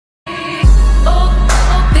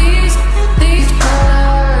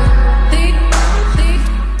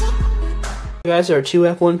Guys, there are two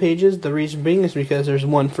F1 pages. The reason being is because there's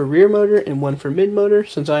one for rear motor and one for mid motor.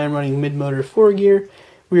 Since I am running mid motor 4 gear,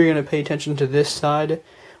 we're going to pay attention to this side.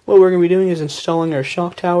 What we're going to be doing is installing our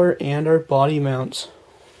shock tower and our body mounts.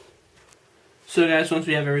 So guys, once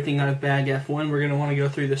we have everything out of bag F1, we're going to want to go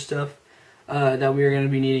through the stuff that we are going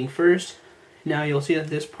to be needing first. Now you'll see that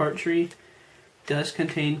this part tree does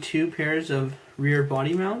contain 2 pairs of rear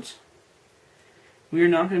body mounts. We are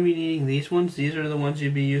not going to be needing these ones. These are the ones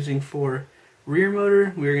you'd be using for rear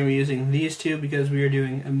motor. We are going to be using these 2 because we are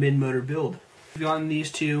doing a mid motor build. We've gotten these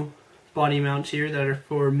 2 body mounts here that are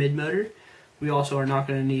for mid motor. We also are not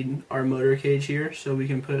going to need our motor cage here, so we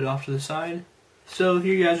can put it off to the side. So if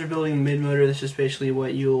you guys are building mid motor, this is basically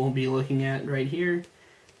what you'll be looking at right here.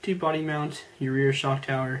 2 body mounts, your rear shock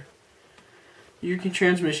tower, your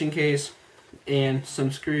transmission case, and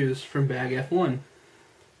some screws from bag F1.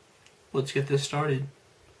 Let's get this started.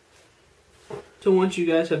 So once you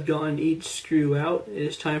guys have gotten each screw out, it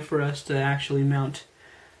is time for us to actually mount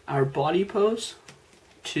our body posts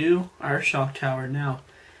to our shock tower. Now,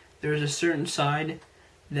 there's a certain side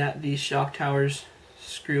that these shock towers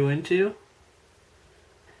screw into.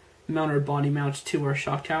 Mount our body mounts to our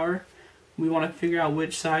shock tower. We want to figure out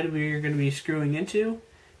which side we are going to be screwing into.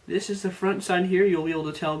 This is the front side here. You'll be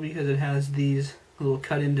able to tell because it has these little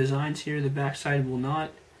cut-in designs here. The back side will not.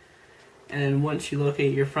 And once you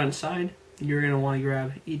locate your front side, you're going to want to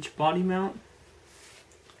grab each body mount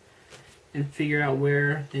and figure out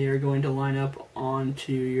where they are going to line up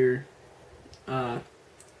onto your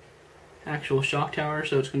actual shock tower.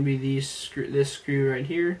 So it's going to be this screw right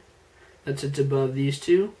here that sits above these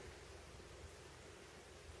 2.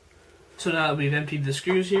 So now that we've emptied the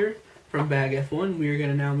screws here from bag F1, we are going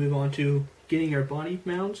to now move on to getting our body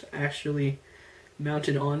mounts actually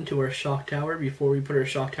mounted onto our shock tower before we put our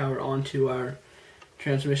shock tower onto our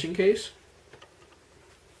transmission case.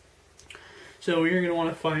 So we are going to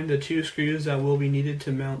want to find the 2 screws that will be needed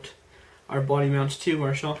to mount our body mounts to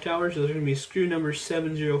our shock towers. Those are going to be screw number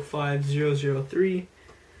 705003,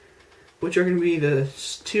 which are going to be the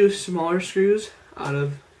 2 smaller screws out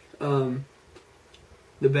of the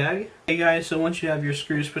bag. Hey guys, so once you have your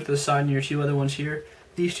screws put to the side and your 2 other ones here,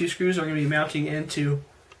 these 2 screws are going to be mounting into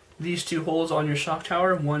these 2 holes on your shock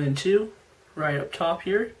tower, 1 and 2, right up top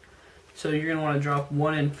here. So you're going to want to drop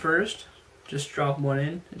 1 in first. Just drop 1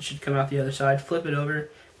 in. It should come out the other side. Flip it over.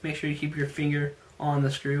 Make sure you keep your finger on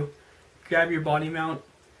the screw. Grab your body mount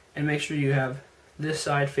and make sure you have this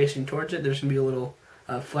side facing towards it. There's going to be a little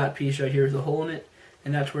flat piece right here with a hole in it,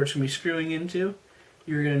 and that's where it's going to be screwing into.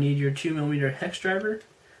 You're going to need your 2mm hex driver.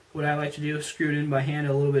 What I like to do is screw it in by hand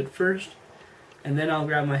a little bit first, and then I'll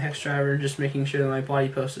grab my hex driver, just making sure that my body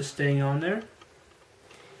post is staying on there.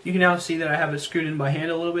 You can now see that I have it screwed in by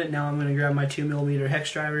hand a little bit. Now I'm going to grab my 2mm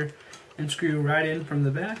hex driver and screw right in from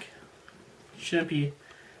the back. Shouldn't be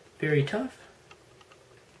very tough.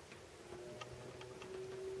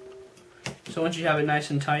 So once you have it nice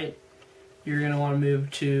and tight, you're going to want to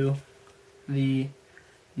move to the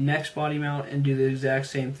next body mount and do the exact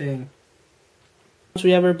same thing. Once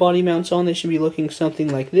we have our body mounts on, they should be looking something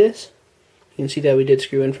like this. You can see that we did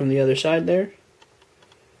screw in from the other side there.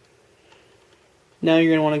 Now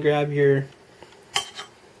you're going to want to grab your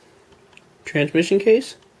transmission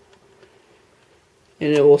case,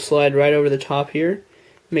 and it will slide right over the top here.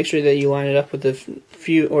 Make sure that you line it up with the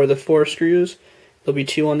 4 screws. There'll be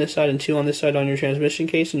 2 on this side and 2 on this side on your transmission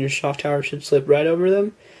case, and your shock tower should slip right over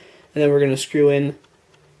them. And then we're going to screw in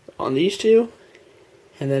on these 2,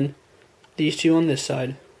 and then these 2 on this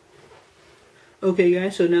side. Okay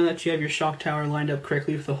guys, so now that you have your shock tower lined up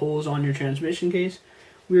correctly with the holes on your transmission case,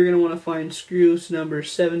 we're going to want to find screws number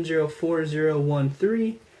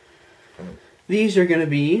 704013. These are going to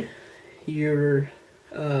be your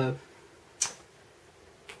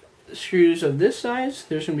screws of this size.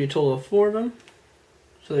 There's going to be a total of 4 of them.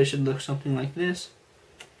 So they should look something like this.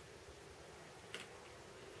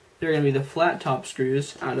 They're going to be the flat top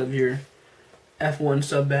screws out of your F1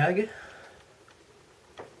 sub bag.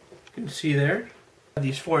 You can see there.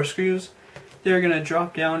 These 4 screws, they're going to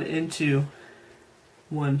drop down into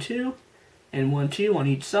 1, 2, and 1, 2 on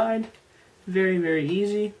each side. Very, very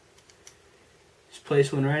easy. Just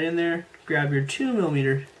place one right in there. Grab your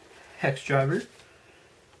 2mm hex driver,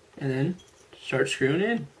 and then start screwing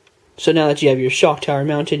in. So now that you have your shock tower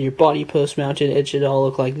mounted, your body post mounted, it should all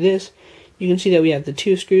look like this. You can see that we have the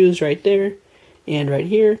 2 screws right there and right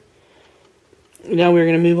here. Now we're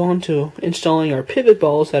going to move on to installing our pivot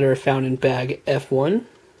balls that are found in bag F1.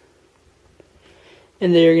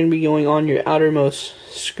 And they're going to be going on your outermost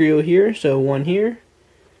screw here, so 1 here,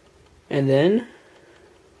 and then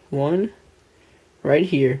 1 right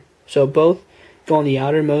here. So both go on the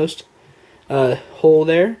outermost hole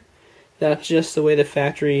there. That's just the way the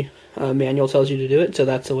factory manual tells you to do it, so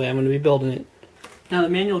that's the way I'm going to be building it. Now the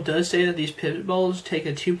manual does say that these pivot balls take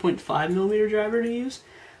a 2.5mm driver to use,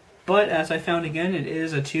 but as I found again, it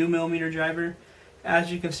is a 2mm driver.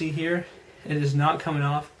 As you can see here, it is not coming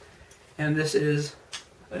off, and this is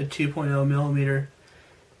a 2.0mm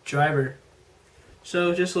driver.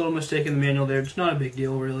 So just a little mistake in the manual there. It's not a big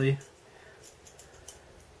deal really.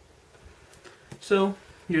 So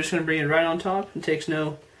you're just going to bring it right on top. It takes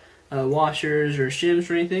no washers or shims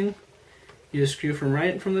or anything. You just screw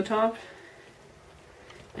from the top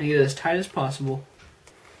and get it as tight as possible.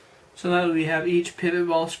 So now that we have each pivot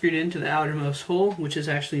ball screwed into the outermost hole, which is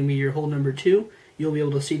actually going to be your hole number 2, you'll be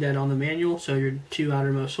able to see that on the manual, so your 2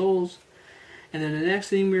 outermost holes. And then the next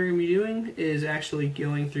thing we're going to be doing is actually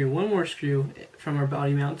going through one more screw from our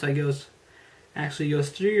body mount that goes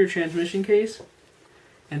through your transmission case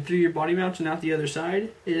and through your body mounts and out the other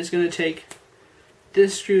side. It is going to take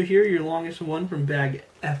this screw here, your longest one from bag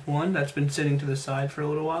F1 that's been sitting to the side for a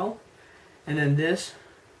little while, and then this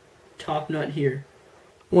top nut here.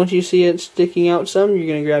 Once you see it sticking out some, you're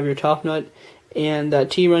going to grab your top nut and that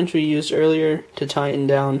T-wrench we used earlier to tighten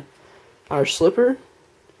down our slipper.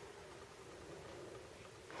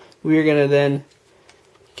 We're going to then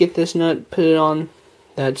get this nut, put it on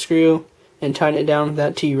that screw, and tighten it down with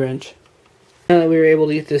that T-wrench. Now that we were able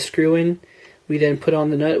to get this screw in, we then put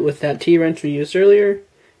on the nut with that T-wrench we used earlier,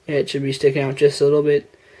 and it should be sticking out just a little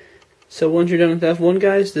bit. So once you're done with F1,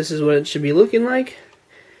 guys, this is what it should be looking like.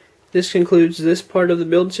 This concludes this part of the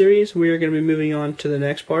build series. We are going to be moving on to the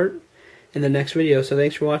next part in the next video. So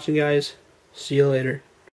thanks for watching, guys. See you later.